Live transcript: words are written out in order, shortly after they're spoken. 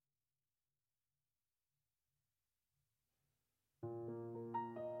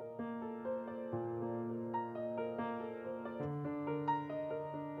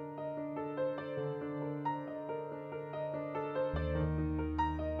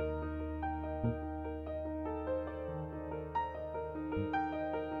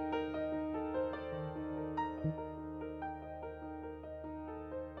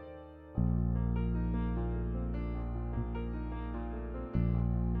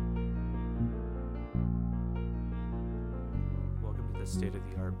the State of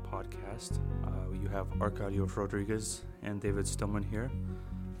the Art podcast. You have Arcadios Rodriguez and David Stillman here,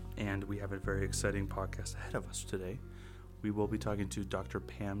 and we have a very exciting podcast ahead of us today. We will be talking to Dr.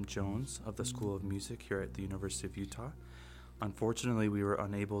 Pam Jones of the School of Music here at the University of Utah. Unfortunately, we were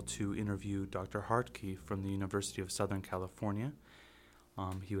unable to interview Dr. Hartke from the University of Southern California.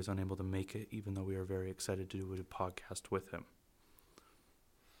 He was unable to make it, even though we are very excited to do a podcast with him.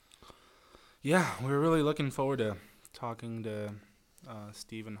 Yeah, we're really looking forward to talking to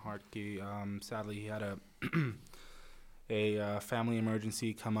Stephen Hartke. Sadly, he had a family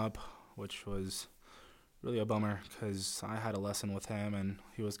emergency come up, which was really a bummer because I had a lesson with him and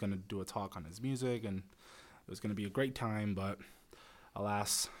he was going to do a talk on his music and it was going to be a great time, but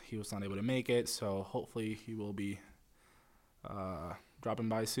alas, he was not able to make it. So hopefully he will be dropping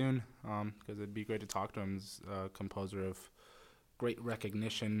by soon because it'd be great to talk to him. He's a composer of great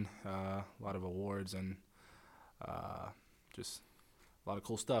recognition, a lot of awards, and just a lot of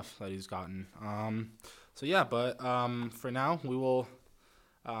cool stuff that he's gotten. But for now, we will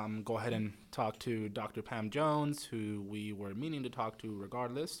go ahead and talk to Dr. Pam Jones, who we were meaning to talk to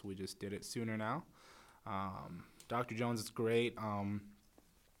regardless. We just did it sooner now. Dr. Jones is great.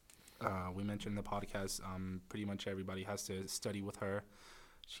 We mentioned in the podcast, pretty much everybody has to study with her.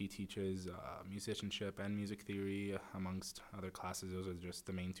 She teaches musicianship and music theory, amongst other classes. Those are just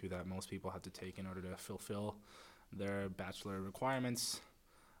the main two that most people have to take in order to fulfill their bachelor requirements.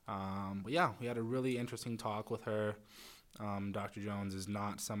 We had a really interesting talk with her. Dr. Jones is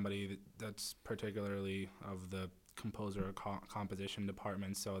not somebody that's particularly of the composer or composition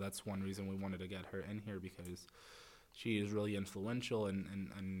department, so that's one reason we wanted to get her in here, because she is really influential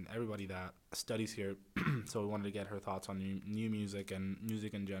in everybody that studies here. So we wanted to get her thoughts on new music and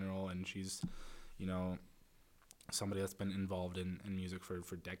music in general. And she's, somebody that's been involved in music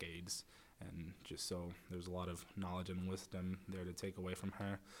for decades. And just so there's a lot of knowledge and wisdom there to take away from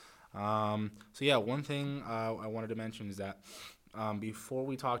her. One thing I wanted to mention is that before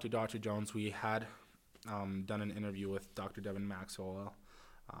we talked to Dr. Jones, we had done an interview with Dr. Devin Maxwell.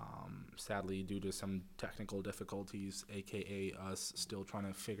 Sadly, due to some technical difficulties, aka us still trying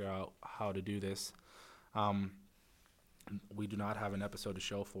to figure out how to do this, we do not have an episode to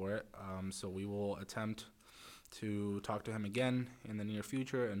show for it. So we will attempt to talk to him again in the near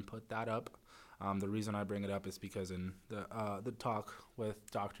future and put that up. The reason I bring it up is because in the talk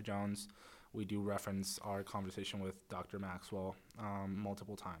with Dr. Jones, we do reference our conversation with Dr. Maxwell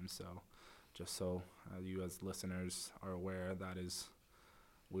multiple times. So just so you as listeners are aware, that is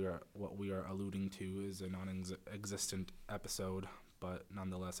what we are alluding to is a non-existent episode, but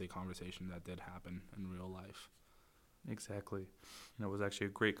nonetheless a conversation that did happen in real life. Exactly. And it was actually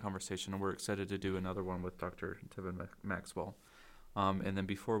a great conversation, and we're excited to do another one with Dr. Devin Maxwell. And then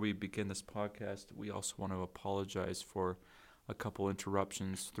before we begin this podcast, we also want to apologize for a couple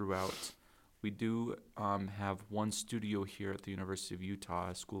interruptions throughout. We do have one studio here at the University of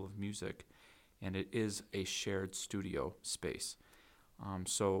Utah School of Music, and it is a shared studio space.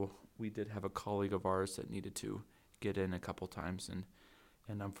 So we did have a colleague of ours that needed to get in a couple times, and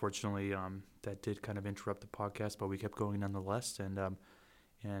unfortunately that did kind of interrupt the podcast, but we kept going nonetheless.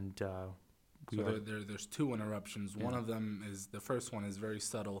 There's two interruptions. Yeah. One of them is, the first one is very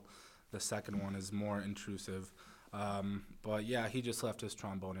subtle. The second one is more intrusive. He just left his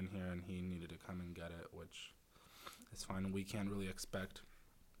trombone in here, and he needed to come and get it, which is fine. We can't really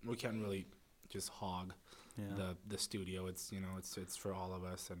just hog the studio. It's it's for all of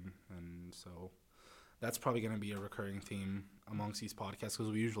us, and so that's probably going to be a recurring theme amongst these podcasts,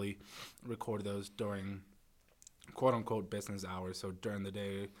 because we usually record those during quote unquote business hours. So during the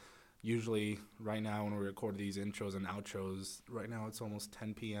day, usually right now when we record these intros and outros, right now it's almost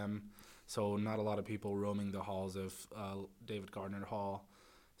 10 p.m. So not a lot of people roaming the halls of David Gardner Hall.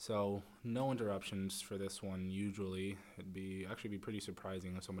 So no interruptions for this one. Usually it'd be pretty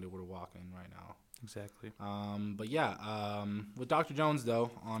surprising if somebody were to walk in right now. Exactly. With Dr. Jones,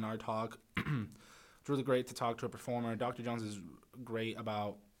 though, on our talk, it's really great to talk to a performer. Dr. Jones is great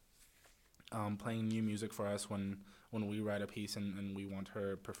about playing new music for us when we write a piece and we want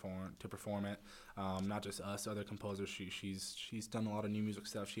her to perform it. Not just us, other composers. She's done a lot of new music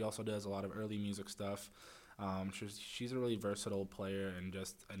stuff. She also does a lot of early music stuff. She's a really versatile player and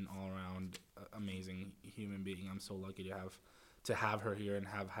just an all-around amazing human being. I'm so lucky to have her here and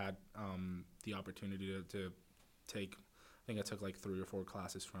have had the opportunity to take, I think I took like 3 or 4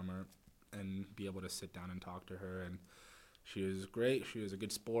 classes from her and be able to sit down and talk to her. And she was great. She was a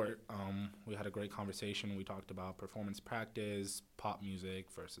good sport. We had a great conversation. We talked about performance practice, pop music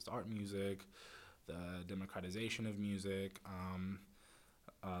versus art music, the democratization of music,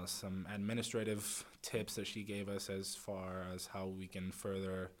 some administrative tips that she gave us as far as how we can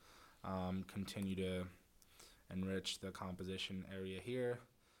further continue to enrich the composition area here.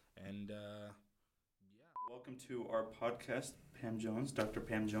 And Welcome to our podcast, Pam Jones, Dr.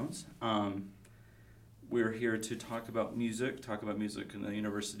 Pam Jones. We're here to talk about music in the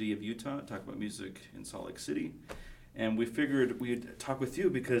University of Utah, talk about music in Salt Lake City. And we figured we'd talk with you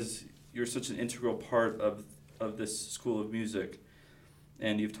because you're such an integral part of this School of Music.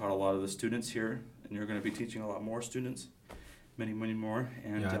 And you've taught a lot of the students here, and you're going to be teaching a lot more students, many, many more.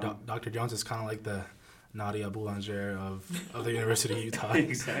 And Dr. Jones is kind of like the Nadia Boulanger of the University of Utah.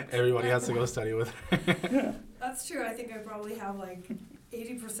 Exactly. Everybody has to go study with her. Yeah. That's true. I think I probably have like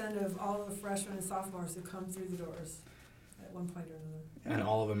 80% of all of the freshmen and sophomores who come through the doors at one point or another. Yeah. And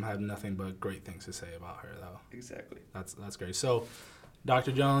all of them have nothing but great things to say about her, though. Exactly. That's great. So,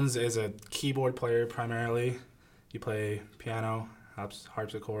 Dr. Jones is a keyboard player primarily. You play piano,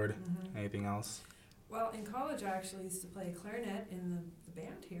 harpsichord, anything else? Well, in college I actually used to play clarinet in the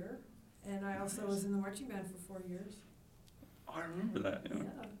band here, and I also was in the marching band for 4 years. Oh, I remember that.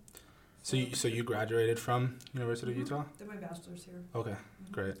 Yeah. So you graduated from University of Utah? Did my bachelor's here. Okay,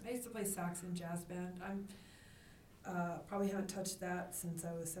 great. I used to play sax in jazz band. I'm probably haven't touched that since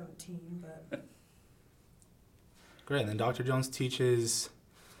I was 17, but Great. And then Dr. Jones teaches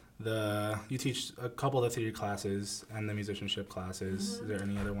you teach a couple of the theory classes and the musicianship classes. Is there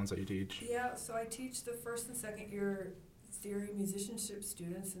any other ones that you teach? yeah. So I teach the first and second year theory musicianship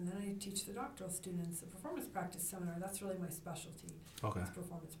students, and then I teach the doctoral students the performance practice seminar. That's really my specialty. Okay. It's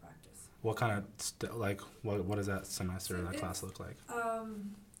performance practice. What kind of what does that semester or that class look like?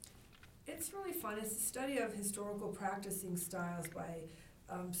 It's really fun. It's a study of historical practicing styles by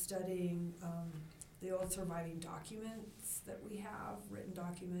studying the old surviving documents that we have, written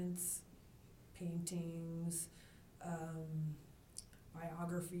documents, paintings,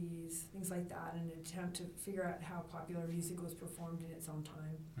 biographies, things like that, in an attempt to figure out how popular music was performed in its own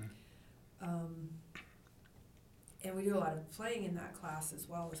time. And we do a lot of playing in that class as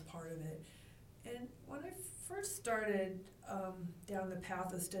well as part of it. And when I first started down the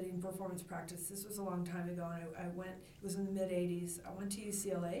path of studying performance practice, this was a long time ago, and I went, it was in the mid-'80s, I went to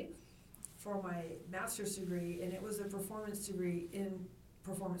UCLA for my master's degree, and it was a performance degree in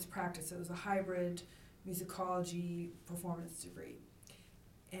performance practice. It was a hybrid musicology performance degree.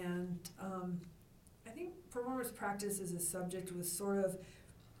 And I think performance practice as a subject was sort of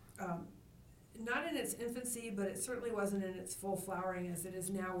not in its infancy, but it certainly wasn't in its full flowering as it is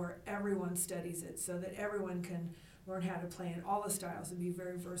now, where everyone studies it so that everyone can learn how to play in all the styles and be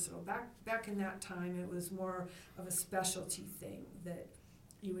very versatile. Back in that time, it was more of a specialty thing, that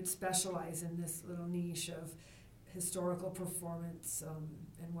you would specialize in this little niche of historical performance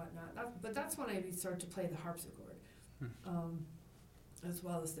and whatnot. But that's when I started to play the harpsichord, as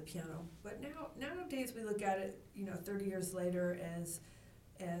well as the piano. But nowadays we look at it, 30 years later, as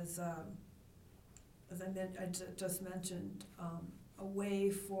I just mentioned, a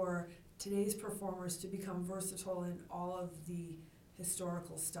way for today's performers to become versatile in all of the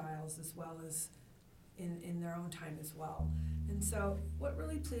historical styles as well as in their own time as well. And so what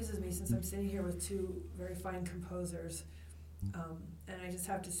really pleases me, since I'm sitting here with two very fine composers, and I just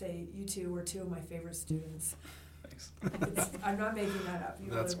have to say, you two were two of my favorite students. Thanks. I'm not making that up. You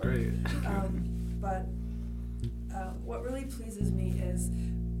That's really were. great. But what really pleases me is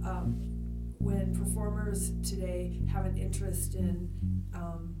when performers today have an interest in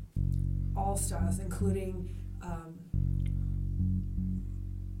all styles, including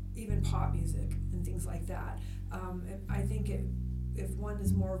even pop music and things like that. I think if one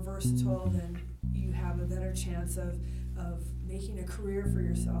is more versatile, then you have a better chance of making a career for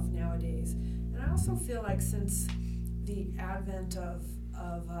yourself nowadays. And I also feel like since the advent of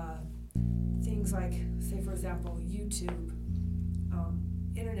things like, say for example, YouTube,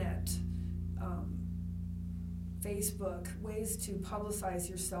 internet, Facebook, ways to publicize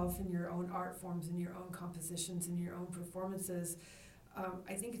yourself in your own art forms, in your own compositions, in your own performances,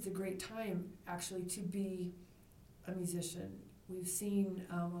 I think it's a great time actually to be a musician. We've seen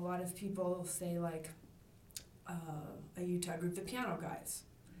a lot of people say, like a Utah group, the Piano Guys.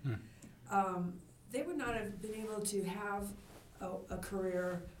 They would not have been able to have a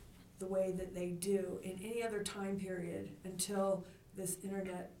career the way that they do in any other time period until this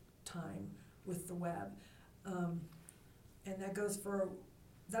internet time with the web. And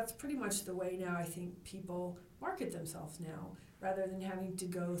that's pretty much the way now I think people market themselves now, rather than having to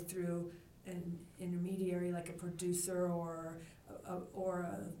go through an intermediary like a producer or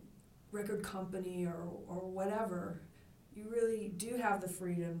a record company or whatever. You really do have the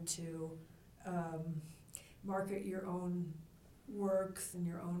freedom to market your own works and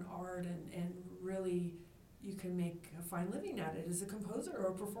your own art, and really you can make a fine living at it as a composer or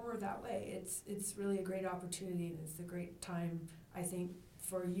a performer that way. It's really a great opportunity, and it's a great time, I think,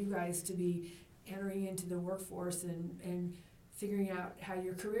 for you guys to be entering into the workforce and figuring out how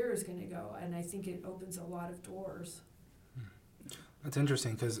your career is going to go. And I think it opens a lot of doors. That's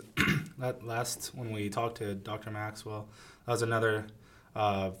interesting because that last, when we talked to Dr. Maxwell, that was another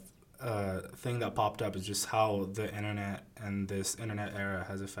thing that popped up, is just how the internet and this internet era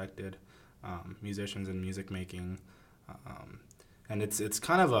has affected musicians and music making. And it's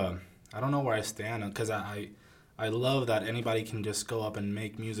kind of I don't know where I stand, because I love that anybody can just go up and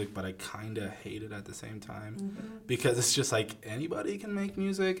make music, but I kind of hate it at the same time, because it's just like anybody can make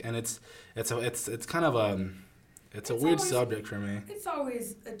music, and it's kind of it's a weird subject for me. It's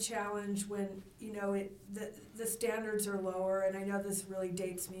always a challenge when, the standards are lower, and I know this really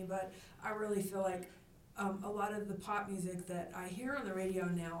dates me, but I really feel like a lot of the pop music that I hear on the radio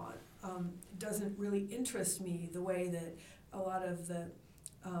now doesn't really interest me the way that a lot of the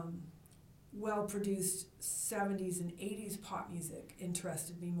well-produced 70s and 80s pop music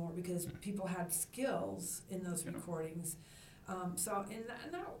interested me more, because people had skills in those recordings. And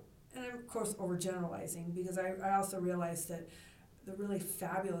I'm, of course, overgeneralizing, because I also realize that the really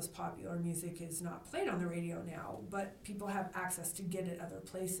fabulous popular music is not played on the radio now, but people have access to get it other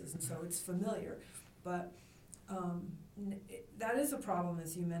places, and so it's familiar. But that is a problem,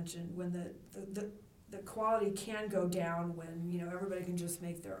 as you mentioned, when the quality can go down when, everybody can just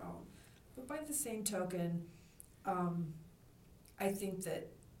make their own. But by the same token, I think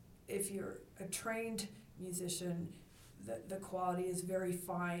that if you're a trained musician, the quality is very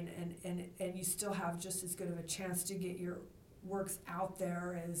fine, and you still have just as good of a chance to get your works out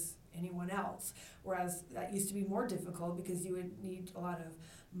there as anyone else. Whereas that used to be more difficult, because you would need a lot of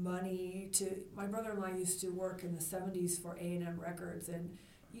money my brother-in-law used to work in the 70s for A&M Records, and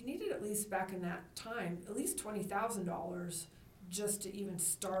you needed, at least back in that time, at least $20,000 just to even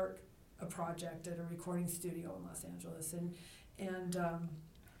start a project at a recording studio in Los Angeles. And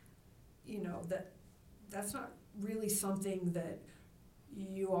that's not really something that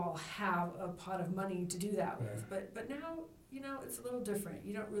you all have a pot of money to do that with. But now, it's a little different.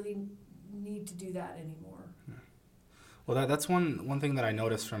 You don't really need to do that anymore. Yeah. Well, that's one thing that I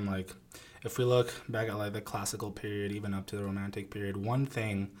noticed from, if we look back at the classical period, even up to the Romantic period, one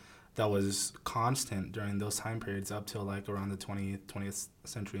thing that was constant during those time periods up till around the 20th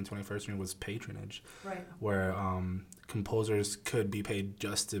century and 21st century was patronage. Right. Where composers could be paid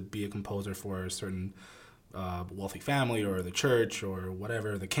just to be a composer for a certain wealthy family or the church or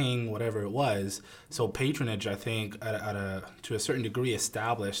whatever, the king, whatever it was. So patronage, I think, to a certain degree,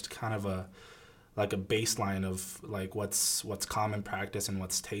 established kind of a baseline of what's common practice and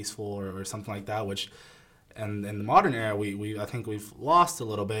what's tasteful or something like that, which, and in the modern era, we I think we've lost a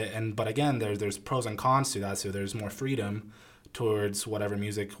little bit. But again, there's pros and cons to that. So there's more freedom towards whatever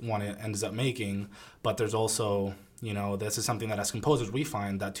music one ends up making, but there's also, this is something that as composers we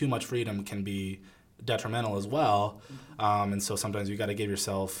find that too much freedom can be detrimental as well. And so sometimes you got to give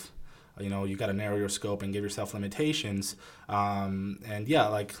yourself, you got to narrow your scope and give yourself limitations. And yeah,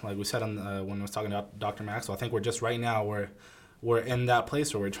 like we said when I was talking about Dr. Maxwell, I think we're just right now we're in that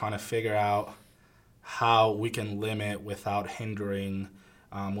place where we're trying to figure out how we can limit without hindering,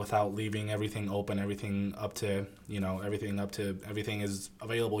 without leaving everything open, everything is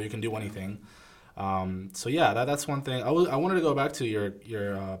available. You can do anything. So yeah, that's one thing. I wanted to go back to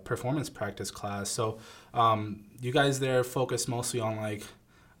your performance practice class. So you guys there focus mostly on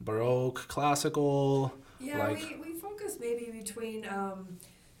Baroque, classical? Yeah, we focus maybe between a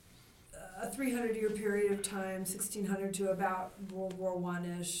 300-year period of time, 1600 to about World War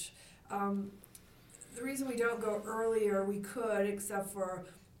I-ish. The reason we don't go earlier, we could, except for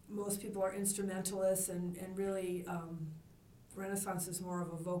most people are instrumentalists, and really Renaissance is more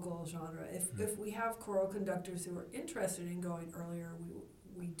of a vocal genre. If we have choral conductors who are interested in going earlier,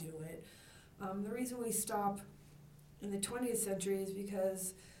 we do it. The reason we stop in the 20th century is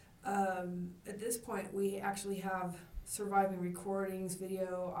because at this point we actually have surviving recordings,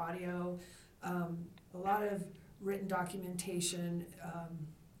 video, audio, a lot of written documentation.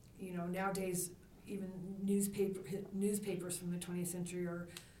 Nowadays even newspapers from the 20th century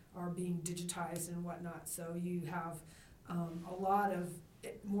are being digitized and whatnot. So you have a lot of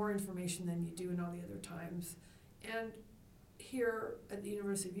more information than you do in all the other times. And here at the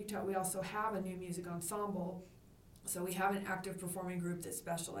University of Utah, we also have a new music ensemble. So we have an active performing group that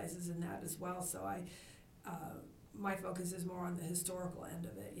specializes in that as well. So my focus is more on the historical end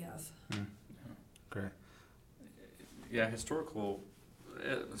of it, yes. Mm. Great. Yeah,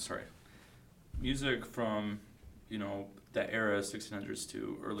 music from, that era, 1600s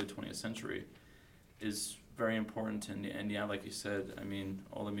to early 20th century, is very important. And yeah, like you said, I mean,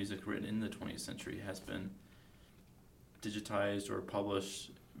 all the music written in the 20th century has been digitized or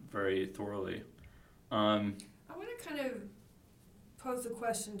published very thoroughly. I want to kind of pose a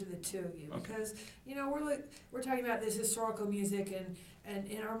question to the two of you, because we're talking about this historical music, and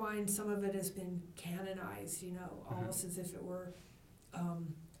in our mind some of it has been canonized, almost as if it were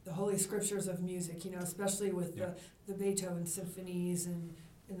the holy scriptures of music, especially with the Beethoven symphonies and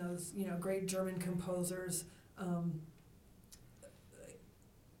those great German composers,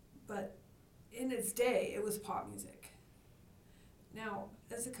 but in its day it was pop music. Now,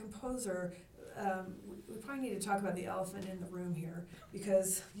 as a composer, we probably need to talk about the elephant in the room here,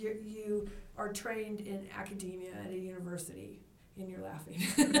 because you are trained in academia at a university, and you're laughing.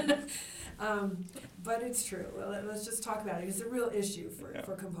 But it's true. Let's just talk about it. It's a real issue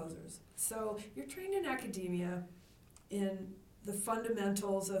for composers. So you're trained in academia in the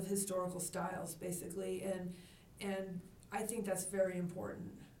fundamentals of historical styles, basically, and I think that's very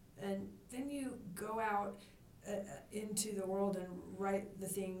important. And then you go out into the world and write the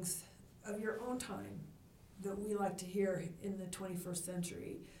things of your own time that we like to hear in the 21st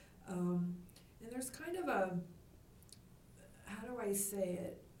century. And there's kind of a, how do I say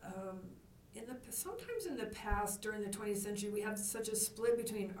it? Sometimes in the past, during the 20th century, we have such a split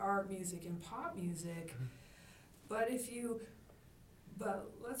between art music and pop music. Mm-hmm.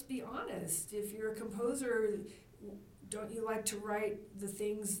 But let's be honest, if you're a composer, don't you like to write the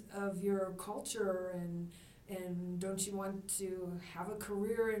things of your culture, and don't you want to have a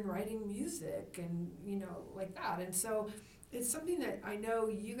career in writing music and, like that? And so it's something that I know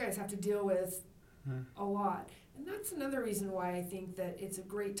you guys have to deal with a lot. And that's another reason why I think that it's a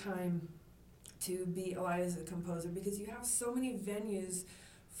great time to be alive as a composer, because you have so many venues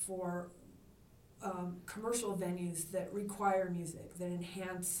for commercial venues that require music, that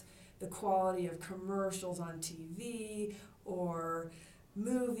enhance the quality of commercials on TV or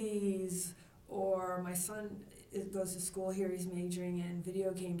movies. Or my son goes to school here, he's majoring in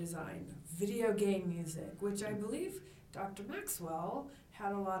video game design, video game music, which I believe Dr. Maxwell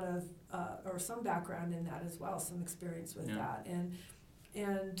had a lot of, or some background in that as well, some experience with that. And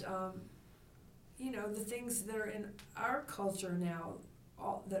the things that are in our culture now,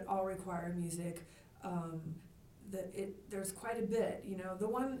 that all require music, there's quite a bit. The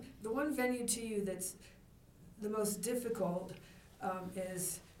one venue to you that's the most difficult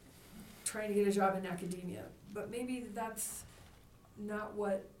is trying to get a job in academia, but maybe that's not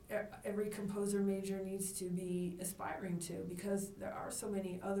what every composer major needs to be aspiring to, because there are so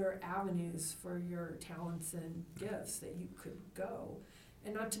many other avenues for your talents and gifts that you could go.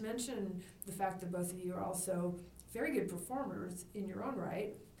 And not to mention the fact that both of you are also very good performers in your own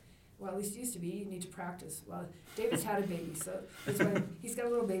right. Well, at least used to be. You need to practice. Well, David's had a baby, so that's why he's got a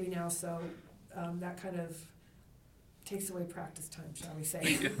little baby now, so that kind of takes away practice time, shall we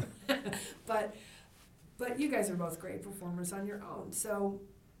say. But you guys are both great performers on your own. So,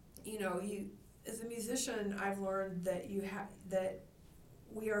 you as a musician, I've learned that that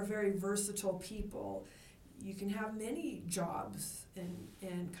we are very versatile people. You can have many jobs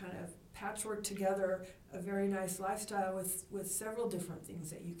and kind of patchwork together a very nice lifestyle with several different things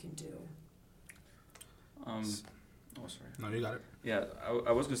that you can do. Oh, sorry. No, you got it. Yeah,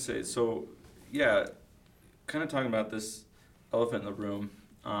 I was gonna say, so yeah, kind of talking about this elephant in the room.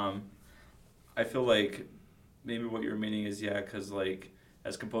 I feel like maybe what you're meaning is, because like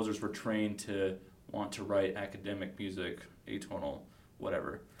as composers, we're trained to want to write academic music, atonal,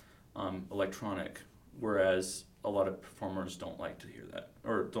 whatever, electronic, whereas a lot of performers don't like to hear that,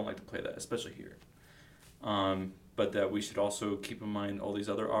 or don't like to play that, especially here. But that we should also keep in mind all these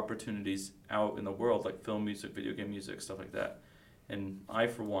other opportunities out in the world, like film music, video game music, stuff like that. And I,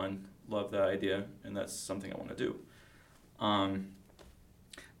 for one, love that idea, and that's something I want to do.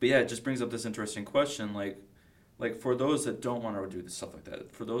 But yeah, it just brings up this interesting question, like for those that don't want to do stuff like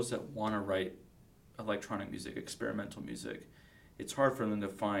that, for those that want to write electronic music, experimental music, it's hard for them to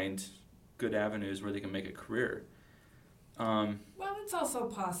find good avenues where they can make a career. Well, it's also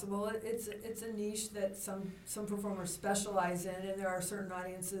possible. It's a niche that some performers specialize in, and there are certain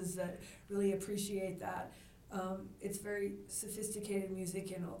audiences that really appreciate that. It's very sophisticated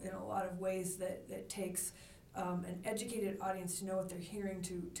music in a lot of ways that takes an educated audience to know what they're hearing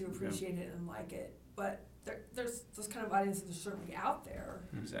to appreciate it and like it. But there's those kind of audiences are certainly out there.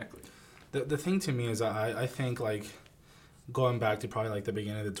 Exactly. The thing to me is I think, like, going back to probably like the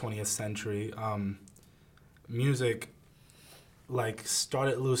beginning of the 20th century, music like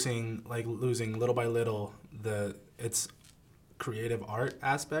started losing little by little its creative art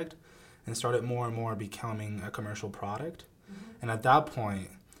aspect, and started more and more becoming a commercial product. Mm-hmm. And at that point,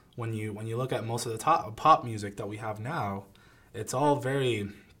 when you look at most of the top pop music that we have now, it's all very,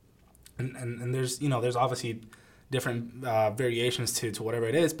 and there's there's obviously different variations to whatever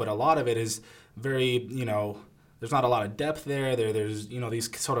it is, but a lot of it is very there's not a lot of depth there. There's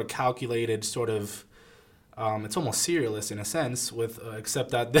these sort of calculated sort of it's almost serialist in a sense, with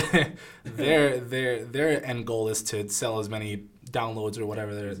except that their end goal is to sell as many downloads or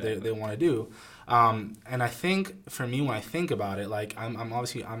whatever they want to do. And I think for me, when I think about it, like I'm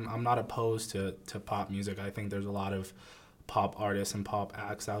obviously I'm not opposed to pop music. I think there's a lot of pop artists and pop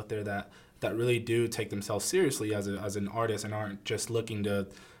acts out there that really do take themselves seriously as an artist and aren't just looking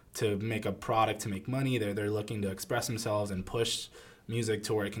to make a product to make money. They're looking to express themselves and push music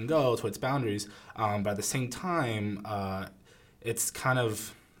to where it can go, to its boundaries. But at the same time, it's kind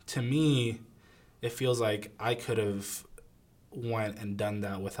of, to me, it feels like I could have went and done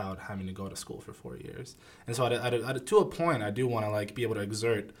that without having to go to school for 4 years. And so to a point, I do want to like be able to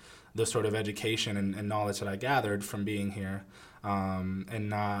exert the sort of education and knowledge that I gathered from being here, and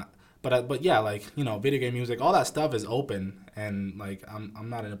not. But yeah, like video game music, all that stuff is open, and like I'm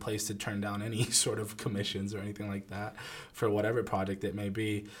not in a place to turn down any sort of commissions or anything like that for whatever project it may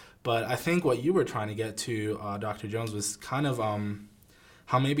be. But I think what you were trying to get to, Dr. Jones, was kind of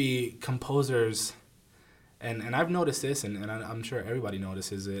how maybe composers, and I've noticed this, and I'm sure everybody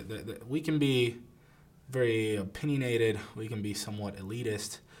notices it, that we can be very opinionated, we can be somewhat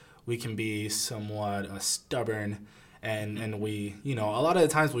elitist, we can be somewhat stubborn. And we, a lot of the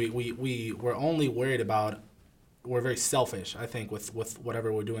times we're only worried about, we're very selfish, I think, with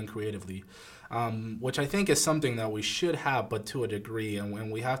whatever we're doing creatively, which I think is something that we should have, but to a degree,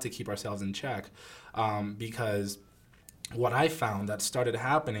 and we have to keep ourselves in check, because what I found that started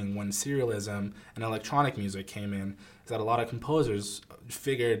happening when serialism and electronic music came in is that a lot of composers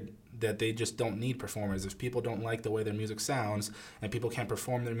figured that they just don't need performers. If people don't like the way their music sounds and people can't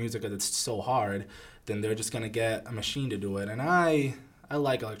perform their music because it's so hard, then they're just going to get a machine to do it. And I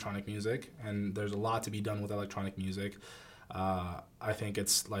like electronic music, and there's a lot to be done with electronic music. I think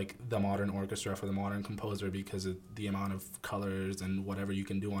it's like the modern orchestra for the modern composer, because of the amount of colors and whatever you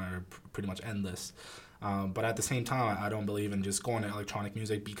can do on it are pretty much endless. But at the same time, I don't believe in just going to electronic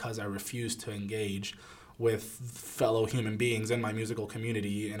music because I refuse to engage with fellow human beings in my musical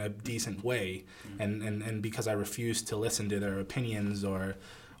community in a decent way, and because I refuse to listen to their opinions or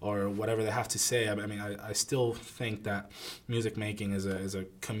whatever they have to say. I mean, I still think that music making is a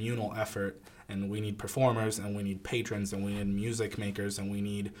communal effort, and we need performers, and we need patrons, and we need music makers, and we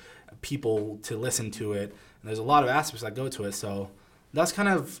need people to listen to it. And there's a lot of aspects that go to it. So that's kind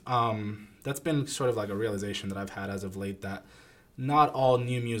of that's been sort of like a realization that I've had as of late, that not all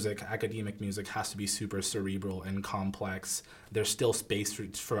new music, academic music, has to be super cerebral and complex. There's still space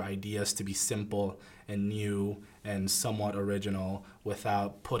for ideas to be simple and new and somewhat original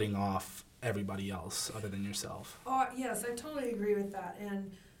without putting off everybody else other than yourself. Oh, yes, I totally agree with that.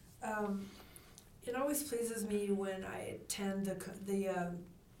 And it always pleases me when I attend the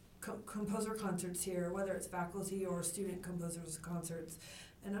composer concerts here, whether it's faculty or student composers concerts.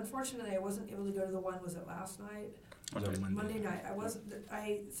 And unfortunately, I wasn't able to go to the one, was it last night? Monday night.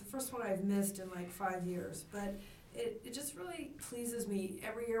 It's the first one I've missed in like 5 years, but it just really pleases me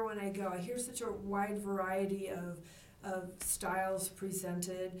every year when I go. I hear such a wide variety of styles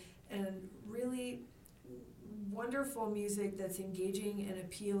presented, and really wonderful music that's engaging and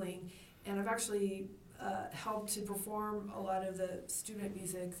appealing. And I've actually helped to perform a lot of the student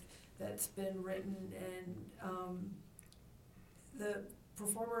music that's been written, and the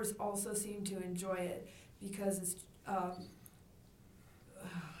performers also seem to enjoy it, because it's how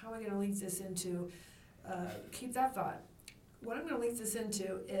am I going to link this into? Keep that thought. What I'm going to link this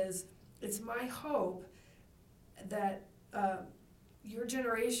into is, it's my hope that your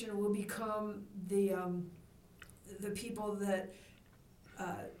generation will become the people that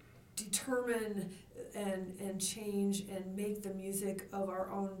determine and change and make the music of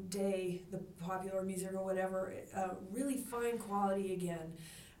our own day, the popular music or whatever, really fine quality again.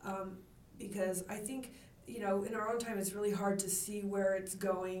 Because I think, in our own time, it's really hard to see where it's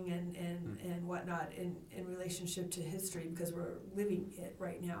going and whatnot in relationship to history, because we're living it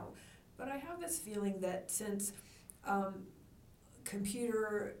right now. But I have this feeling that since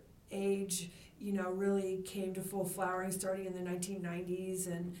computer age, really came to full flowering starting in the 1990s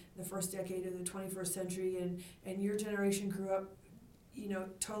and the first decade of the 21st century, and your generation grew up,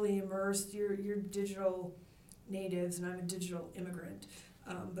 totally immersed. You're digital natives, and I'm a digital immigrant.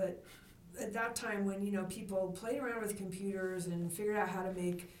 But at that time, when people played around with computers and figured out how to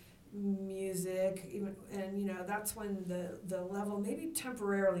make music, even, and that's when the level maybe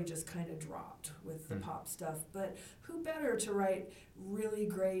temporarily just kind of dropped with the pop stuff. But who better to write really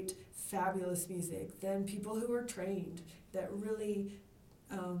great, fabulous music than people who are trained, that really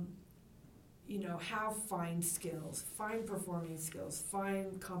have fine skills, fine performing skills,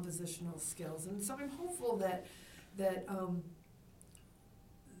 fine compositional skills. And so I'm hopeful that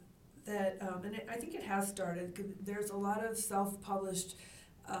and I think it has started. There's a lot of self-published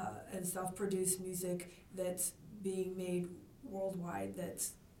and self-produced music that's being made worldwide,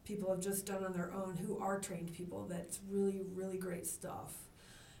 that's people have just done on their own, who are trained people. That's really, really great stuff.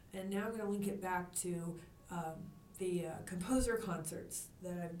 And now I'm going to link it back to the composer concerts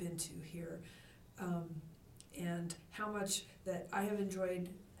that I've been to here, and how much that I have enjoyed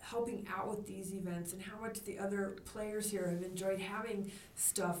helping out with these events, and how much the other players here have enjoyed having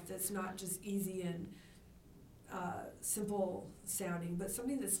stuff that's not just easy and simple sounding, but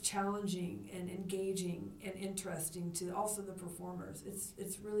something that's challenging and engaging and interesting to also the performers.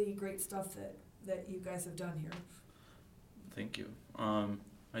 It's really great stuff that you guys have done here. Thank you.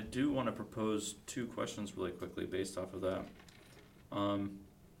 I do want to propose 2 questions really quickly based off of that.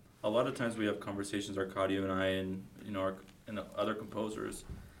 A lot of times we have conversations, Arcadio and I, and and the other composers,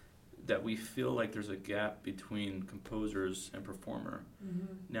 that we feel like there's a gap between composers and performer.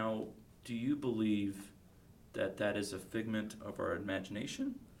 Mm-hmm. Now, do you believe that is a figment of our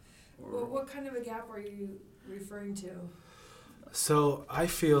imagination? Or Well, what kind of a gap are you referring to? So I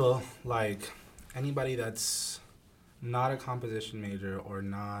feel like anybody that's not a composition major, or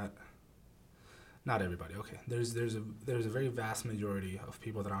not everybody. Okay, there's a very vast majority of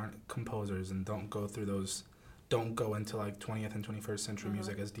people that aren't composers and don't go into like 20th and 21st century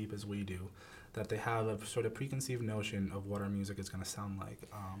music as deep as we do, that they have a sort of preconceived notion of what our music is going to sound like,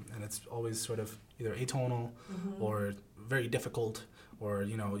 and it's always sort of either atonal or very difficult, or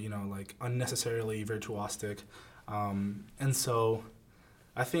like unnecessarily virtuosic, and so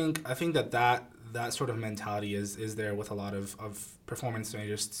I think that sort of mentality is there with a lot of performance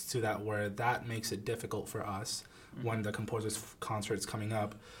majors, to that where that makes it difficult for us when the composers concert's coming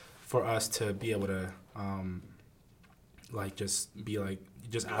up, for us to be able to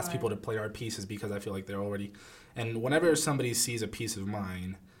just ask people to play our pieces, because I feel like they're already, and whenever somebody sees a piece of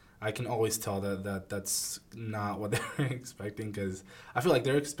mine, I can always tell that's not what they're expecting, because I feel like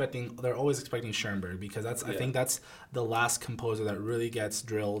they're always expecting Schoenberg, because I think that's the last composer that really gets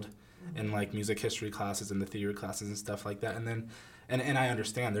drilled in like music history classes and the theory classes and stuff like that. And then and I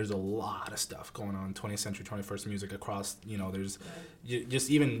understand there's a lot of stuff going on in 20th century, 21st music across, there's just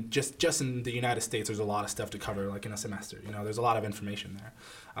in the United States, there's a lot of stuff to cover like in a semester. There's a lot of information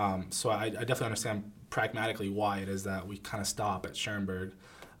there. So I definitely understand pragmatically why it is that we kind of stop at Schoenberg.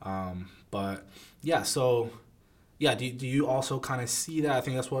 But yeah, so yeah, do you also kind of see that? I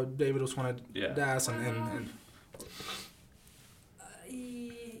think that's what David was wanted to ask.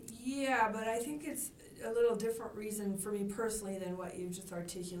 Yeah, but I think it's a little different reason for me personally than what you just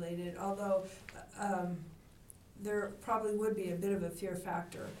articulated, although there probably would be a bit of a fear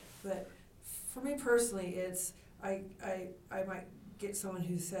factor. But for me personally, it's I might get someone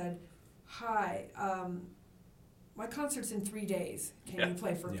who said, "Hi, my concert's in 3 days. Can you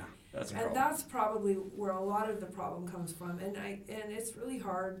play for me?" That's and that's probably where a lot of the problem comes from. And it's really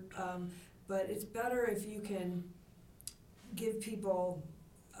hard, but it's better if you can give people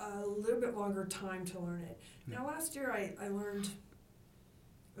a little bit longer time to learn it. Now, last year I learned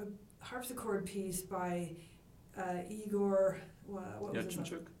a harpsichord piece by Igor. What was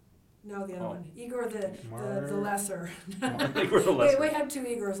it? No, the other one. Igor the Lesser. Igor the Lesser. We had 2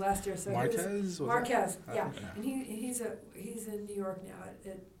 Igors last year. So Marquez. Yeah. And he's in New York now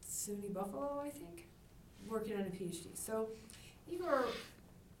at SUNY Buffalo, I think, working on a PhD. So Igor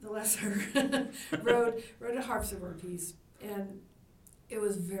the Lesser wrote a harpsichord piece, and it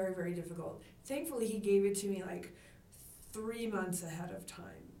was very, very difficult. Thankfully, he gave it to me like 3 months ahead of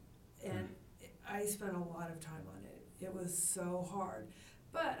time, and I spent a lot of time on it. It was so hard,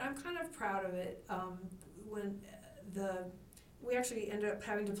 but I'm kind of proud of it. We actually ended up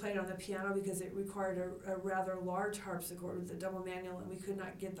having to play it on the piano because it required a rather large harpsichord with a double manual, and we could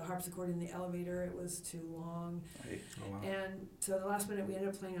not get the harpsichord in the elevator. It was too long. Right. Oh, wow. And so the last minute we ended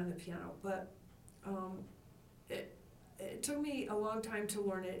up playing on the piano. But it took me a long time to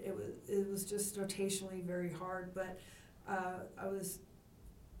learn it. It was just notationally very hard, but I was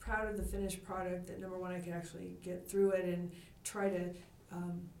proud of the finished product, that number one, I could actually get through it and try to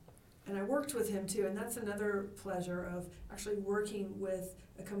and I worked with him too, and that's another pleasure of actually working with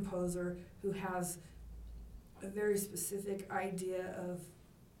a composer who has a very specific idea of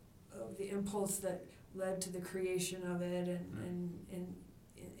the impulse that led to the creation of it, and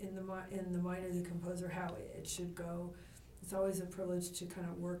in the mind of the composer how it should go. It's always a privilege to kind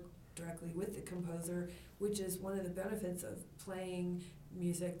of work directly with the composer, which is one of the benefits of playing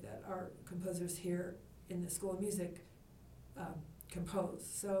music that our composers here in the School of Music compose.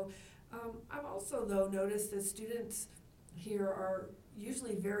 So I've also, though, noticed that students here are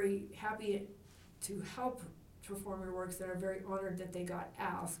usually very happy to help perform your works, that are very honored that they got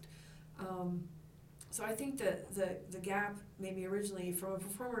asked. So I think that the gap maybe originally from a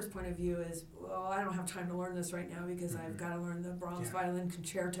performer's point of view is, well, I don't have time to learn this right now because I've got to learn the Brahms violin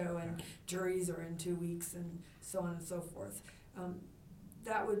concerto and juries are in 2 weeks and so on and so forth.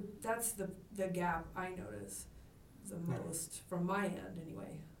 That's the gap I notice the most from my end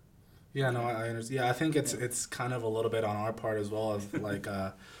anyway. Yeah, no, I understand. Yeah, I think it's kind of a little bit on our part as well as like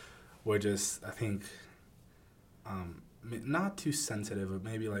we're just, I think, not too sensitive, but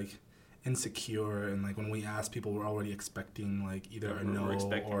maybe like insecure, and like when we ask people, we're already expecting like either a no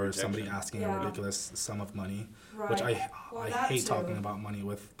or somebody asking a ridiculous sum of money, which I hate talking about money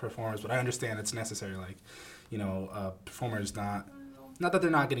with performers, but I understand it's necessary. Like, performers not that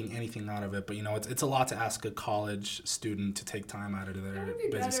they're not getting anything out of it, but it's a lot to ask a college student to take time out of their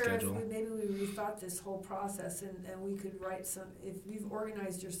busy schedule. If maybe we rethought this whole process and we could write if you've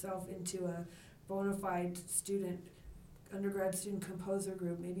organized yourself into a bona fide undergrad student composer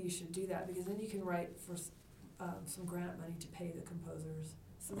group, maybe you should do that, because then you can write for some grant money to pay the composers.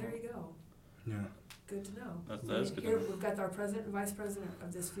 So there you go. Yeah. Good to know. That is good to know. We've got our president and vice president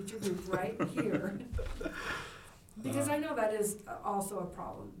of this future group right here. Because I know that is also a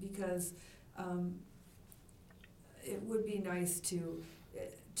problem, because it would be nice to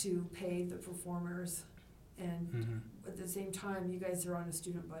pay the performers, and at the same time you guys are on a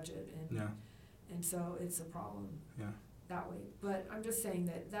student budget, and so it's a problem that way. But I'm just saying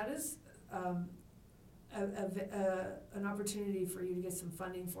that is an opportunity for you to get some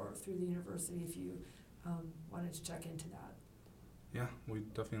funding through the university if you wanted to check into that. Yeah, we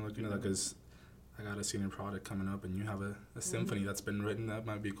definitely look into that, because I got a senior project coming up, and you have a symphony that's been written. That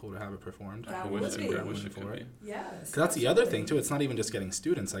might be cool to have it performed. That would be. I wish it could be. Yes. Because that's the other thing too. It's not even just getting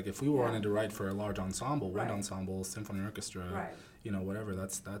students. Like if we wanted to write for a large ensemble, wind ensemble, symphony orchestra, whatever.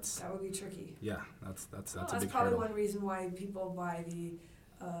 That would be tricky. Yeah, that's a big That's probably hurdle. one reason why people buy the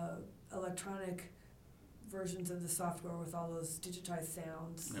electronic versions of the software with all those digitized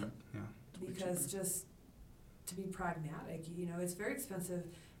sounds. Yeah. Because just to be pragmatic, it's very expensive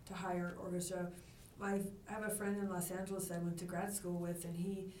to hire an orchestra. I have a friend in Los Angeles that I went to grad school with, and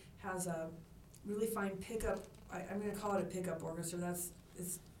he has a really fine pickup. I'm going to call it a pickup orchestra.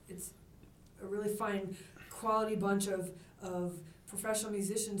 It's a really fine quality bunch of professional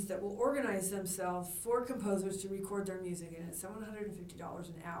musicians that will organize themselves for composers to record their music, and it's $750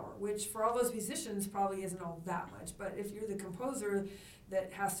 an hour, which for all those musicians probably isn't all that much. But if you're the composer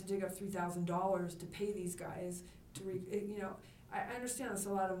that has to dig up $3,000 to pay these guys I understand it's a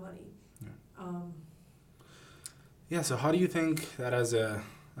lot of money. Yeah. So how do you think that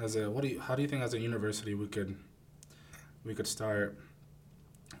how do you think as a university we could start?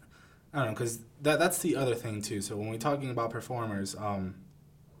 I don't know, because that's the other thing too. So when we're talking about performers,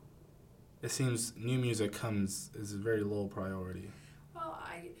 it seems new music is a very low priority. Well,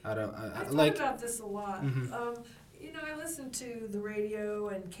 I thought about this a lot. Mm-hmm. I listen to the radio,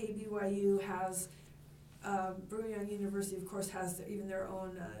 and KBYU has. Brigham Young University, of course, has even their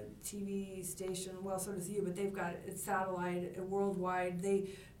own TV station. Well, so does you, but they've got it's satellite and worldwide. They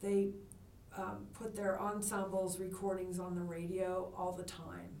put their ensembles recordings on the radio all the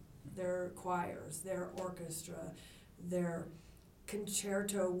time. Their choirs, their orchestra, their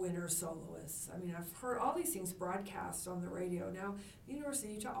concerto winner soloists. I mean, I've heard all these things broadcast on the radio. Now, University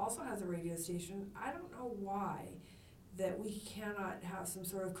of Utah also has a radio station. I don't know why that we cannot have some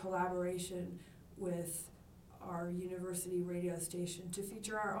sort of collaboration with our university radio station to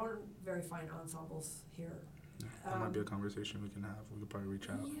feature our own very fine ensembles here. Yeah, that might be a conversation we can have. We could probably reach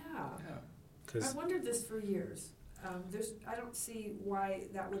out. Yeah. I've wondered this for years. I don't see why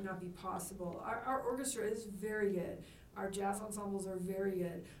that would not be possible. Our orchestra is very good. Our jazz ensembles are very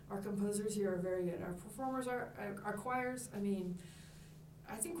good. Our composers here are very good. Our performers our choirs,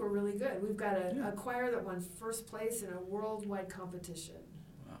 I think we're really good. We've got a choir that won first place in a worldwide competition.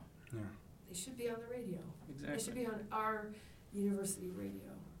 Wow. Yeah. They should be on the radio. Exactly. They should be on our university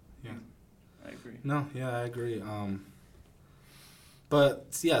radio. Yeah. I agree. No, yeah, I agree.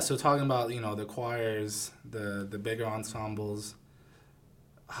 But yeah, so talking about the choirs, the bigger ensembles,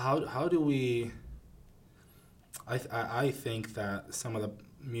 how do we? I think that some of the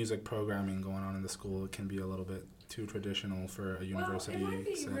music programming going on in the school can be a little bit too traditional for a university Well, it might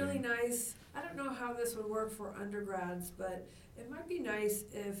be setting. really nice. I don't know how this would work for undergrads, but it might be nice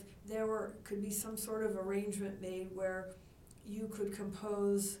if could be some sort of arrangement made where you could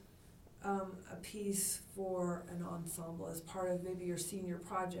compose a piece for an ensemble as part of maybe your senior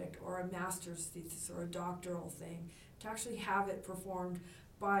project or a master's thesis or a doctoral thing, to actually have it performed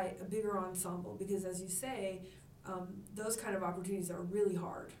by a bigger ensemble, because as you say, those kind of opportunities are really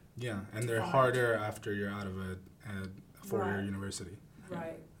hard. Yeah, and they're find. harder after you're out of a four-year Right. university.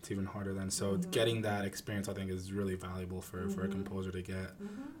 Right. It's even harder then. So getting that experience, I think, is really valuable for a composer to get.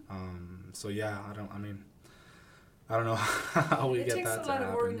 So yeah, I don't know how we get that to happen. It takes a lot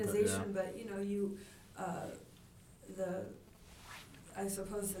of organization, but I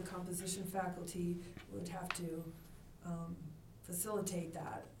suppose the composition faculty would have to facilitate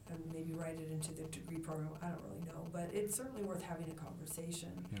that and maybe write it into the degree program. I don't really know, but it's certainly worth having a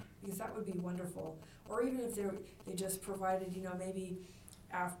conversation, because that would be wonderful. Or even if they just provided, maybe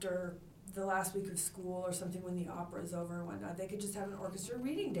after the last week of school or something, when the opera is over and whatnot, they could just have an orchestra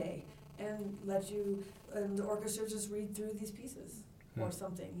reading day and and the orchestra just read through these pieces or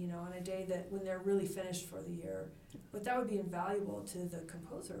something, on a day that when they're really finished for the year. But that would be invaluable to the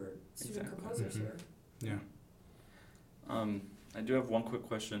student composers here. Yeah. I do have one quick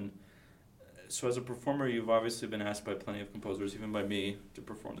question. So as a performer, you've obviously been asked by plenty of composers, even by me, to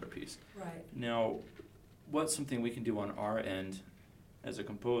perform their piece. Right. Now, what's something we can do on our end as a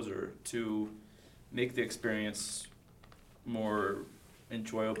composer to make the experience more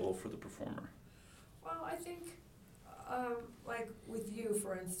enjoyable for the performer? Well, I think, like with you,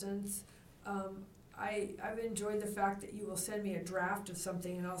 for instance, I've enjoyed the fact that you will send me a draft of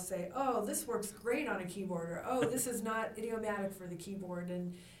something and I'll say, oh, this works great on a keyboard, or oh, this is not idiomatic for the keyboard,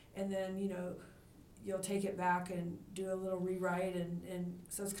 and then, you'll take it back and do a little rewrite, and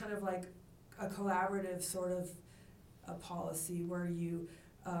so it's kind of like a collaborative sort of a policy where you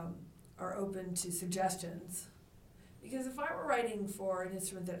are open to suggestions. Because if I were writing for an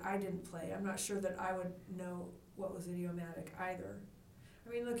instrument that I didn't play, I'm not sure that I would know what was idiomatic either. I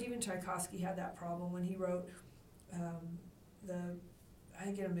mean, look, even Tchaikovsky had that problem when he wrote I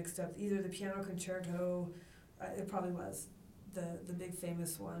get them mixed up, either the piano concerto, it probably was the big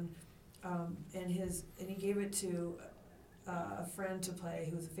famous one, and he gave it to a friend to play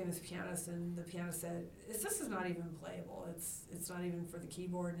who was a famous pianist, and the pianist said, this is not even playable. It's not even for the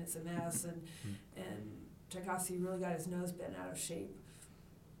keyboard, and it's a mess, and Tchaikovsky really got his nose bent out of shape,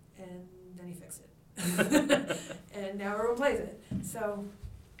 and then he fixed it. And now everyone plays it. So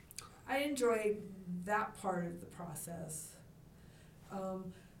I enjoy that part of the process.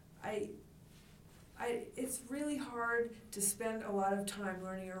 It's really hard to spend a lot of time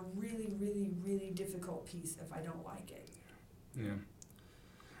learning a really, really, really difficult piece if I don't like it. Yeah.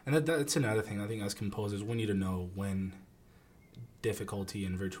 And that's another thing. I think as composers, we need to know when difficulty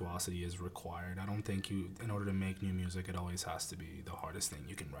and virtuosity is required. I don't think in order to make new music, it always has to be the hardest thing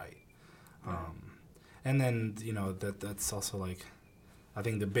you can write. Right. And then, that's also like, I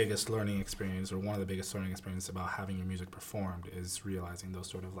think the biggest learning experience, or one of the biggest learning experiences about having your music performed, is realizing those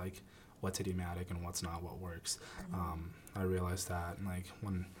sort of like what's idiomatic and what's not, what works. I realized that like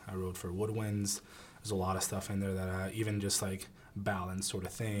when I wrote for Woodwinds, there's a lot of stuff in there that even just like balance sort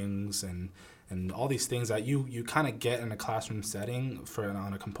of things and all these things that you kind of get in a classroom setting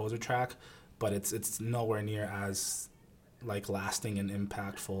on a composer track, but it's nowhere near as like lasting and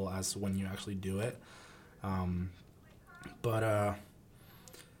impactful as when you actually do it.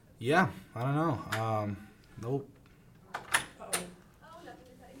 Yeah, I don't know. Nope.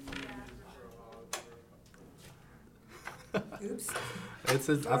 Oops.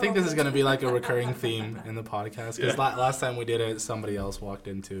 I think this is going to be like a recurring theme in the podcast, because last time we did it, somebody else walked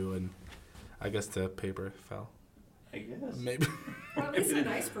into, and I guess the paper fell. I guess. Maybe. Well, at least a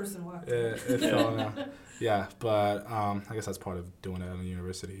nice person walked in. It fell now. Yeah, but I guess that's part of doing it at a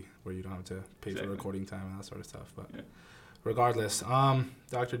university where you don't have to pay for recording time and that sort of stuff. But regardless,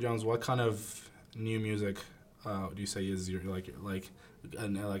 Dr. Jones, what kind of new music do you say is your like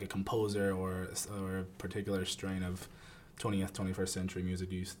a composer or a particular strain of 20th, 21st century music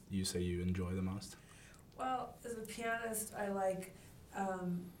do you say you enjoy the most? Well, as a pianist, I like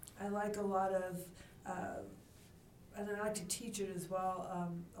a lot of, and I like to teach it as well,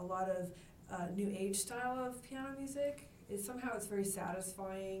 a lot of new age style of piano music. It's very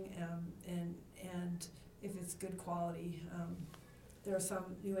satisfying, and if it's good quality. There are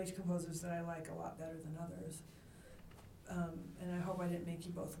some new age composers that I like a lot better than others. And I hope I didn't make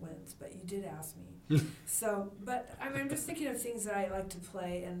you both wince, but you did ask me. So, but I'm just thinking of things that I like to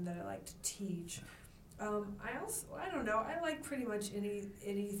play and that I like to teach. I don't know, I like pretty much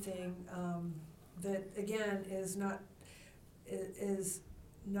anything that again is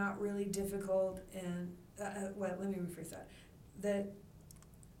not really difficult, and well, let me rephrase that. That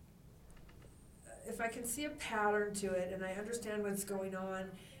if I can see a pattern to it and I understand what's going on,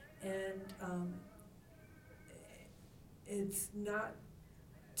 and it's not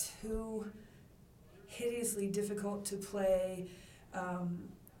too hideously difficult to play,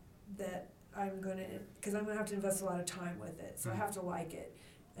 that I'm gonna, because I'm gonna have to invest a lot of time with it, so I have to like it.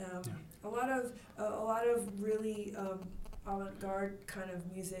 A lot of really avant-garde kind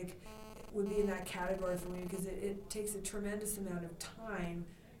of music would be in that category for me, because it takes a tremendous amount of time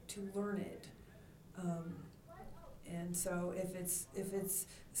to learn it. And so if it's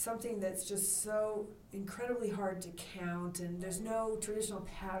something that's just so incredibly hard to count, and there's no traditional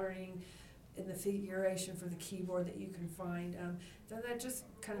patterning in the figuration for the keyboard that you can find, then that just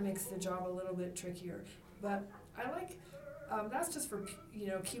kind of makes the job a little bit trickier. But I like, that's just for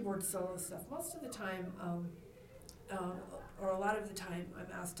keyboard solo stuff. Most of the time, or a lot of the time, I'm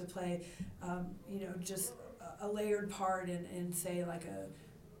asked to play, just a layered part in say like a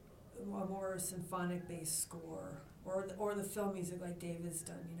more symphonic based score, or the film music like David's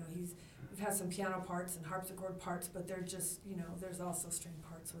done. We've had some piano parts and harpsichord parts, but they're just, there's also string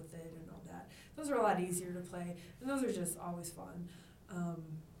parts with it and all that. Those are a lot easier to play, and those are just always fun.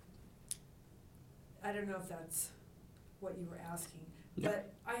 I don't know if that's what you were asking,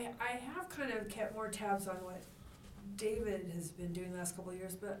 but I have kind of kept more tabs on what David has been doing the last couple of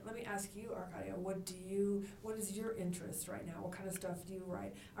years. But let me ask you, Arcadia, what is your interest right now? What kind of stuff do you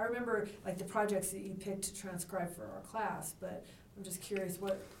write? I remember like the projects that you picked to transcribe for our class, but I'm just curious,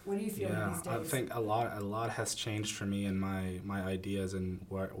 what are you feeling these days? I think a lot has changed for me in my ideas and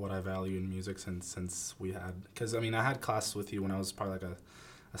what I value in music since we had, because I had classes with you when I was probably like a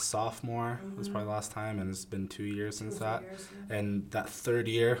sophomore. Mm-hmm. Was probably the last time, and it's been 2 years since that. Years, And that third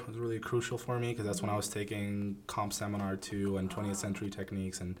year was really crucial for me, because that's when I was taking Comp Seminar 2 and 20th Century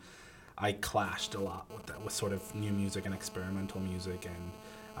Techniques, and I clashed a lot with that, with sort of new music and experimental music, and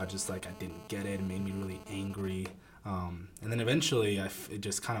I didn't get it. It made me really angry. And then eventually it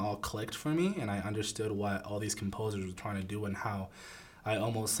just kind of all clicked for me, and I understood what all these composers were trying to do, and how I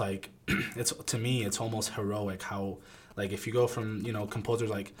almost to me it's almost heroic how, like, if you go from composers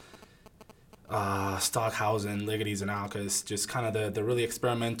like Stockhausen, Ligeti, and Alkas, just kind of the really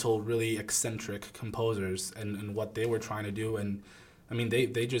experimental, really eccentric composers, and what they were trying to do. And they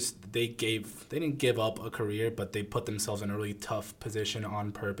didn't give up a career, but they put themselves in a really tough position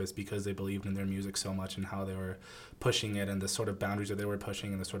on purpose, because they believed in their music so much and how they were pushing it, and the sort of boundaries that they were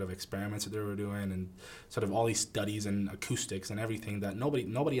pushing, and the sort of experiments that they were doing, and sort of all these studies and acoustics and everything that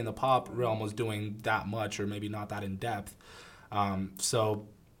nobody in the pop realm was doing that much, or maybe not that in depth. So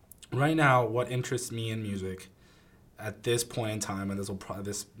right now, what interests me in music at this point in time, and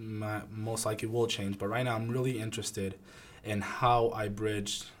this most likely will change, but right now I'm really interested in how I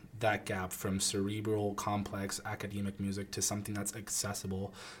bridge that gap from cerebral, complex, academic music to something that's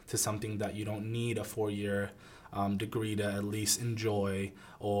accessible, to something that you don't need a 4-year degree to at least enjoy,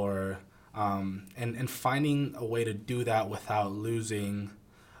 or and finding a way to do that without losing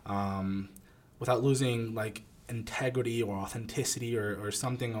like integrity or authenticity or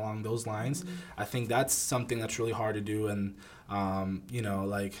something along those lines. Mm-hmm. I think that's something that's really hard to do, and I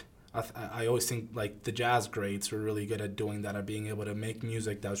always think like the jazz greats were really good at doing that, at being able to make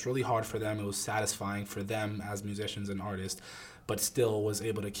music that was really hard for them. It was satisfying for them as musicians and artists, but still was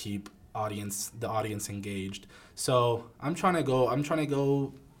able to keep the audience engaged. So I'm trying to go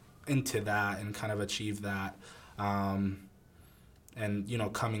into that and kind of achieve that, and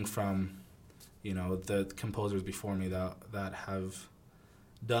coming from the composers before me that have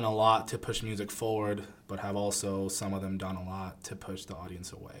done a lot to push music forward, but have also, some of them, done a lot to push the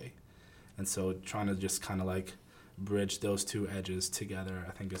audience away. And so trying to just kind of like bridge those two edges together,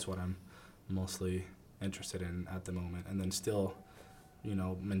 I think is what I'm mostly interested in at the moment. And then still,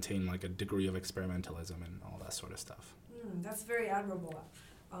 maintain like a degree of experimentalism and all that sort of stuff. That's very admirable.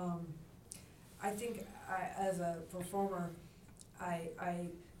 I think as a performer, I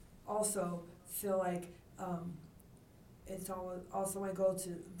also feel like it's also my goal to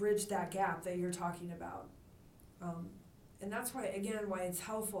bridge that gap that you're talking about. And that's why it's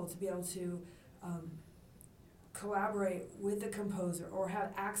helpful to be able to collaborate with the composer, or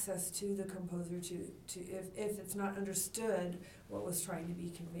have access to the composer to if it's not understood what was trying to be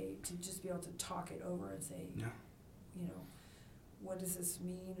conveyed, to just be able to talk it over and say, what does this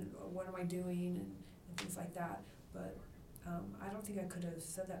mean, and what am I doing, and things like that. But I don't think I could have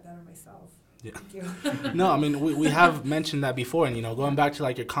said that better myself. Yeah. Thank you. No, we have mentioned that before, and going back to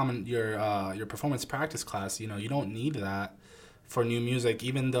like your performance practice class, you don't need that for new music,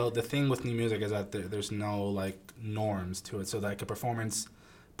 even though the thing with new music is that there's no like norms to it, so like a performance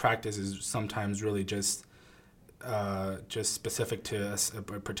practice is sometimes really just specific to a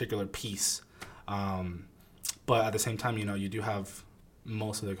particular piece. But at the same time, you do have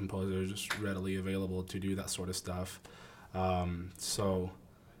most of the composers just readily available to do that sort of stuff. So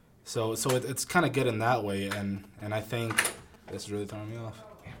it's kind of good in that way, and I think this is really throwing me off.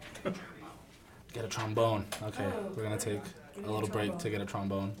 Get a trombone. Okay, we're gonna take a little break to get a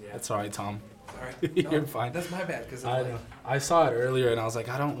trombone. Yeah. That's all right, Tom. All right. No, You're fine. That's my bad, because I saw it earlier, and I was like,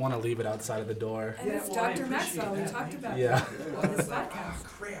 I don't want to leave it outside of the door. And it's Dr. Maxwell, we talked about Yeah. that on this podcast.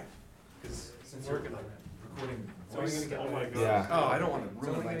 crap. Because since you're recording voice, Yeah. oh, I don't want to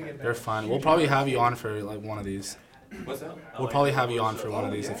ruin my. They're fine. We'll probably have you on for like one of these. What's that? We'll probably have you on for one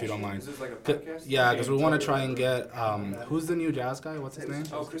of these if you don't mind. Is this like a podcast? Yeah, because we want to try and get who's the new jazz guy? What's his name?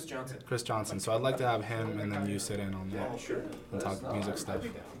 Oh, Chris Johnson. Chris Johnson. So I'd like to have him and then you sit in on that Sure. and talk music stuff.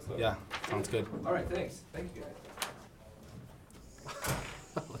 Yeah, sounds good. All right, thanks. Thank you.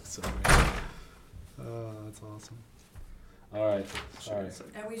 Looks so great. That's awesome. All right. Sorry.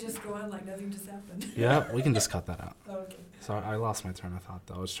 And we just go on like nothing just happened. Yeah, we can just cut that out. Okay. Sorry, I lost my train of thought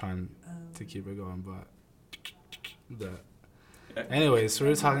though. I was trying to keep it going, but anyways, so we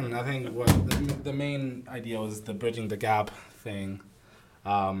were talking. I think what the main idea was the bridging the gap thing.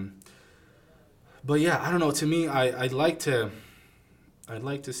 But yeah, I don't know. To me, I'd like to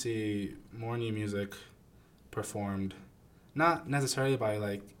see more new music performed, not necessarily by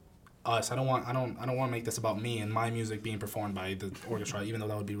like us. I don't want to make this about me and my music being performed by the orchestra, even though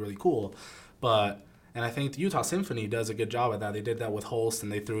that would be really cool. And I think the Utah Symphony does a good job at that. They did that with Holst, and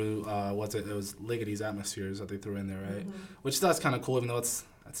they threw it was Ligeti's Atmospheres that they threw in there, right? Mm-hmm. Which that's kind of cool, even though it's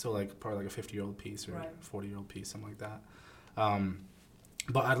still like probably like a 50-year-old piece or Right. 40-year-old piece, something like that.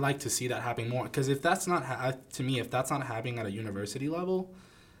 But I'd like to see that happening more, because if that's not to me, if that's not happening at a university level,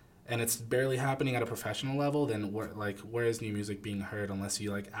 and it's barely happening at a professional level, then where is new music being heard unless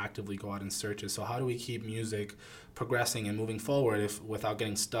you like actively go out and search it? So how do we keep music progressing and moving forward without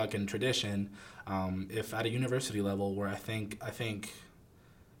getting stuck in tradition? If at a university level, where I think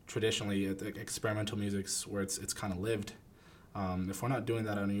traditionally experimental music's where it's kind of lived, if we're not doing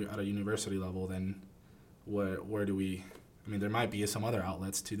that at a university level, then where do we? I mean, there might be some other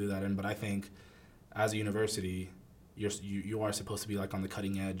outlets to do that in, but I think as a university, you are supposed to be like on the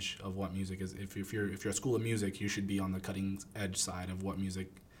cutting edge of what music is. If you're a school of music, you should be on the cutting edge side of what music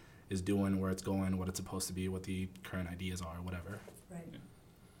is doing, where it's going, what it's supposed to be, what the current ideas are, whatever. Right. Yeah.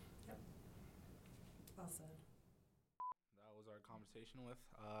 Yep. Well said. That was our conversation with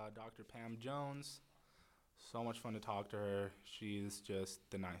Dr. Pam Jones. So much fun to talk to her. She's just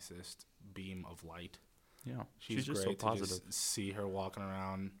the nicest beam of light. Yeah, She's just great so positive. to just see her walking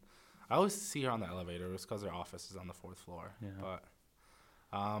around. I always see her on the elevator. It's because her office is on the 4th floor. Yeah.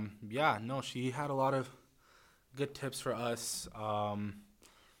 But she had a lot of good tips for us.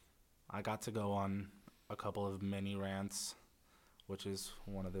 I got to go on a couple of mini rants, which is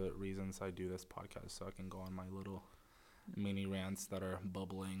one of the reasons I do this podcast, so I can go on my little mini rants that are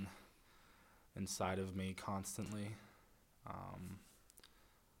bubbling inside of me constantly.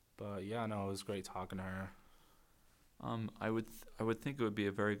 But yeah, no, it was great talking to her. I would think it would be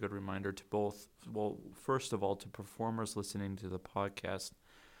a very good reminder to both, well, first of all, to performers listening to the podcast,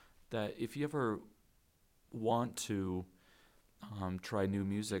 that if you ever want to try new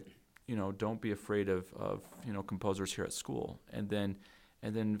music, don't be afraid of composers here at school, and then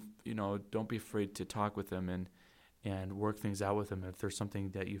don't be afraid to talk with them and work things out with them. If there's something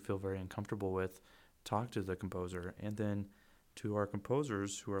that you feel very uncomfortable with, talk to the composer. And then to our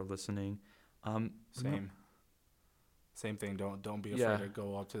composers who are listening, Same thing. Don't be afraid to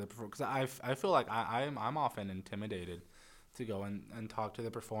go up to the performer, because I feel like I'm often intimidated to go and talk to the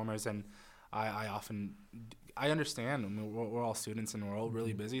performers, and I often understand. I mean, we're all students and we're all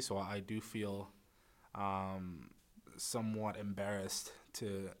really busy, so I do feel somewhat embarrassed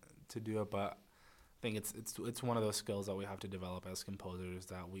to do it. But I think it's one of those skills that we have to develop as composers,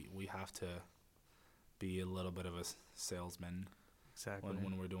 that we have to be a little bit of a salesman. Exactly.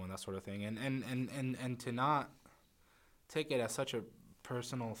 When we're doing that sort of thing, and to not take it as such a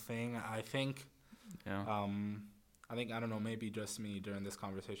personal thing. I think, I don't know, maybe just me during this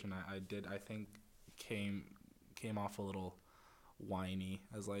conversation, I think came off a little whiny,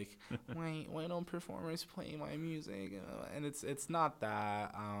 as like, why don't performers play my music? And it's not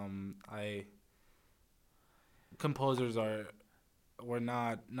that. Composers we're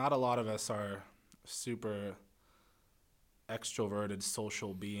not a lot of us are super extroverted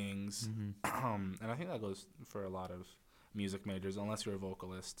social beings. Mm-hmm. And I think that goes for a lot of music majors, unless you're a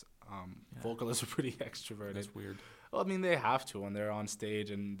vocalist. Vocalists are pretty extroverted. That's weird. Well, I mean, they have to when they're on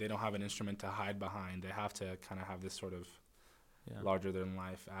stage and they don't have an instrument to hide behind. They have to kind of have this sort of larger than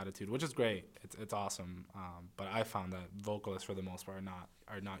life attitude, which is great. It's awesome. But I found that vocalists, for the most part,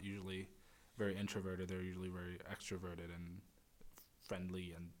 are not usually very introverted. They're usually very extroverted and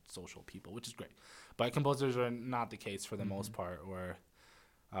friendly and social people, which is great. But composers are not the case for the most part. Where,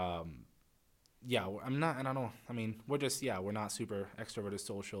 I'm not, and I don't. I mean, we're not super extroverted,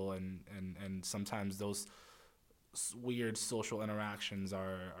 social, and sometimes those weird social interactions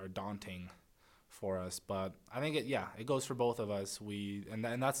are daunting for us. But I think it goes for both of us. And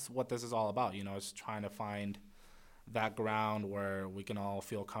that's what this is all about. It's trying to find that ground where we can all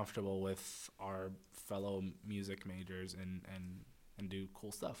feel comfortable with our fellow music majors and do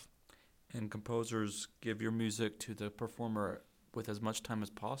cool stuff. And composers, give your music to the performer with as much time as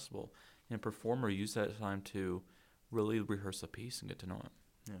possible. And performer, use that time to really rehearse a piece and get to know it.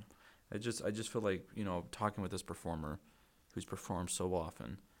 Yeah. I just feel like, talking with this performer who's performed so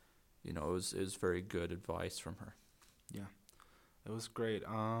often, is very good advice from her. Yeah. It was great.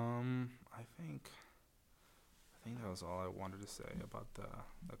 I think that was all I wanted to say about the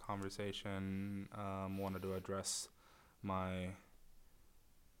conversation. Wanted to address my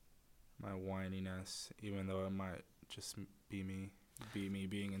whininess, even though it might just be me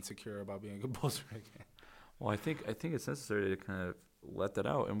being insecure about being a composer again. Well, I think it's necessary to kind of let that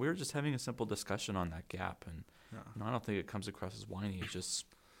out, and we were just having a simple discussion on that gap, and I don't think it comes across as whiny. It's just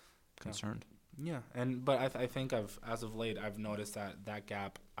concerned. Yeah, but I think as of late I've noticed that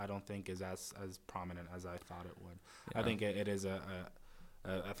gap I don't think is as prominent as I thought it would. Yeah. I think it is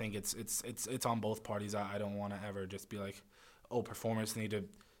I think it's on both parties. I don't want to ever just be like, oh, performers need to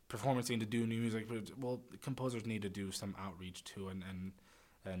do new music. Well, composers need to do some outreach too,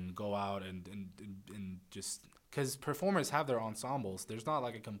 and go out and just, because performers have their ensembles. There's not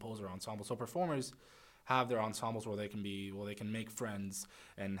like a composer ensemble, so performers have their ensembles where they can make friends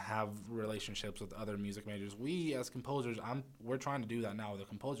and have relationships with other music majors. We as composers, we're trying to do that now with the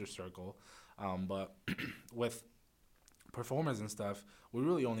composer circle, but with performers and stuff, we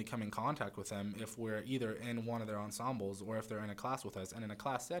really only come in contact with them if we're either in one of their ensembles or if they're in a class with us. And in a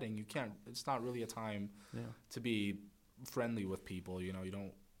class setting, it's not really a time to be friendly with people. You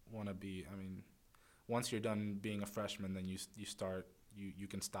don't want to be, once you're done being a freshman, then you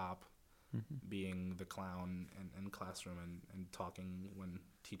can stop being the clown in classroom and talking when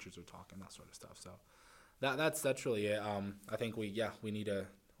teachers are talking, that sort of stuff. So that's really it. I think we need to,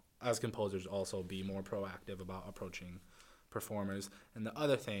 as composers, also be more proactive about approaching performers. And the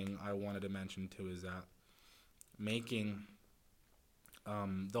other thing I wanted to mention too is that making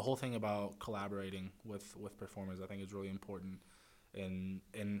the whole thing about collaborating with performers, I think, is really important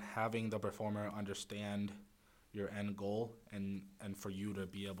in having the performer understand your end goal and for you to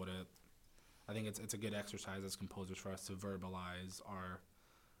be able to. I think it's a good exercise as composers for us to verbalize our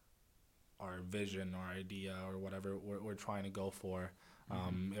vision, our idea, or whatever we're trying to go for.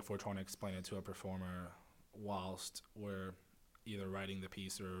 If we're trying to explain it to a performer whilst we're either writing the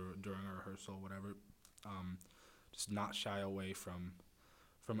piece or during a rehearsal, whatever, just not shy away from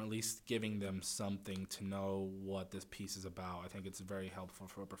at least giving them something to know what this piece is about. I think it's very helpful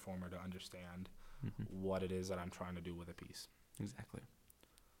for a performer to understand what it is that I'm trying to do with a piece. Exactly.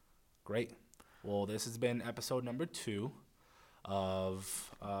 Great. Well, this has been episode number 2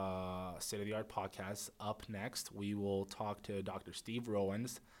 of State of the Art Podcast. Up next, we will talk to Dr. Steve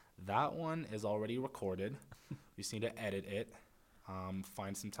Rowans. That one is already recorded. We just need to edit it,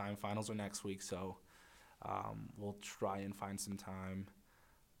 find some time. Finals are next week, so we'll try and find some time.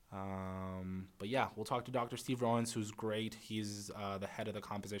 But yeah, we'll talk to Dr. Steve Rowans, who's great. He's the head of the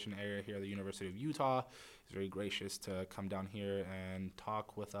composition area here at the University of Utah. He's very gracious to come down here and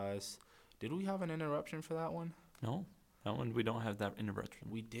talk with us. Did we have an interruption for that one? No. That one, we don't have that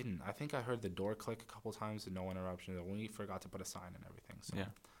interruption. We didn't. I think I heard the door click a couple times and no interruption. We forgot to put a sign and everything. So. Yeah.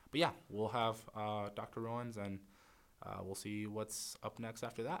 But yeah, we'll have Dr. Rowans, and we'll see what's up next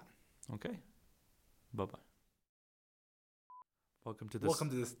after that. Okay. Bye-bye. Welcome to this. Oh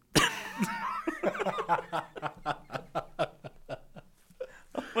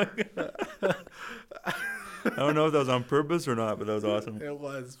my God. I don't know if that was on purpose or not, but that was awesome. It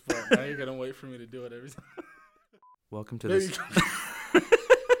was, but now you're going to wait for me to do it every time. Welcome to this.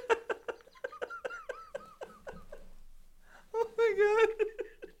 Oh my God.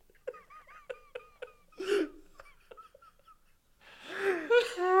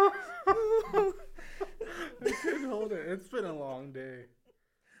 I couldn't hold it. It's been a long day.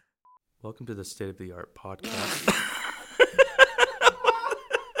 Welcome to the State of the Art Podcast.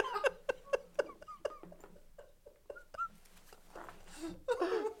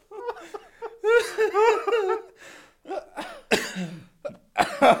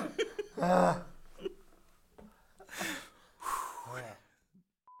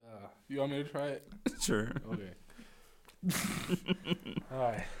 You want me to try it? Sure. Okay. All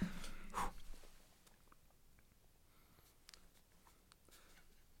right.